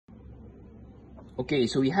Okay,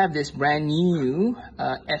 so we have this brand new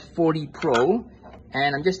F40 Pro,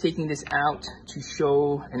 and I'm just taking this out to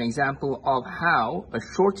show an example of how a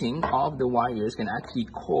shorting of the wires can actually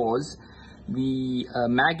cause the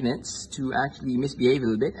magnets to actually misbehave a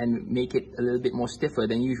little bit and make it a little bit more stiffer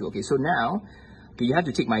than usual. Okay, so now, okay, you have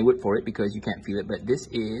to take my word for it because you can't feel it, but this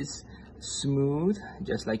is smooth,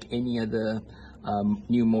 just like any other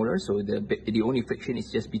new motor. So the only friction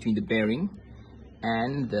is just between the bearing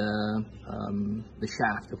and the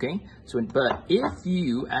shaft. Okay, so but if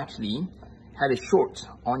you actually had a short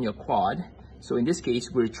on your quad, so in this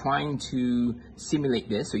case we're trying to simulate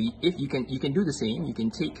this. So if you can do the same. You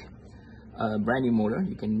can take a brand new motor,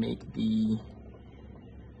 you can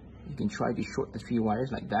try to short the 3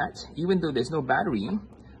 wires like that. Even though there's no battery,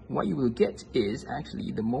 what you will get is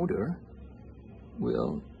actually the motor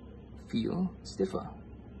will feel stiffer.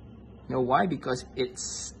 You know why? Because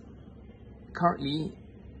it's currently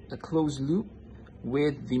a closed loop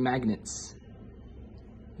with the magnets.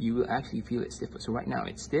 You will actually feel it stiffer. So right now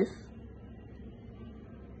it's stiff,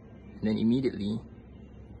 and then immediately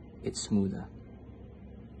it's smoother.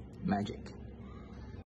 Magic.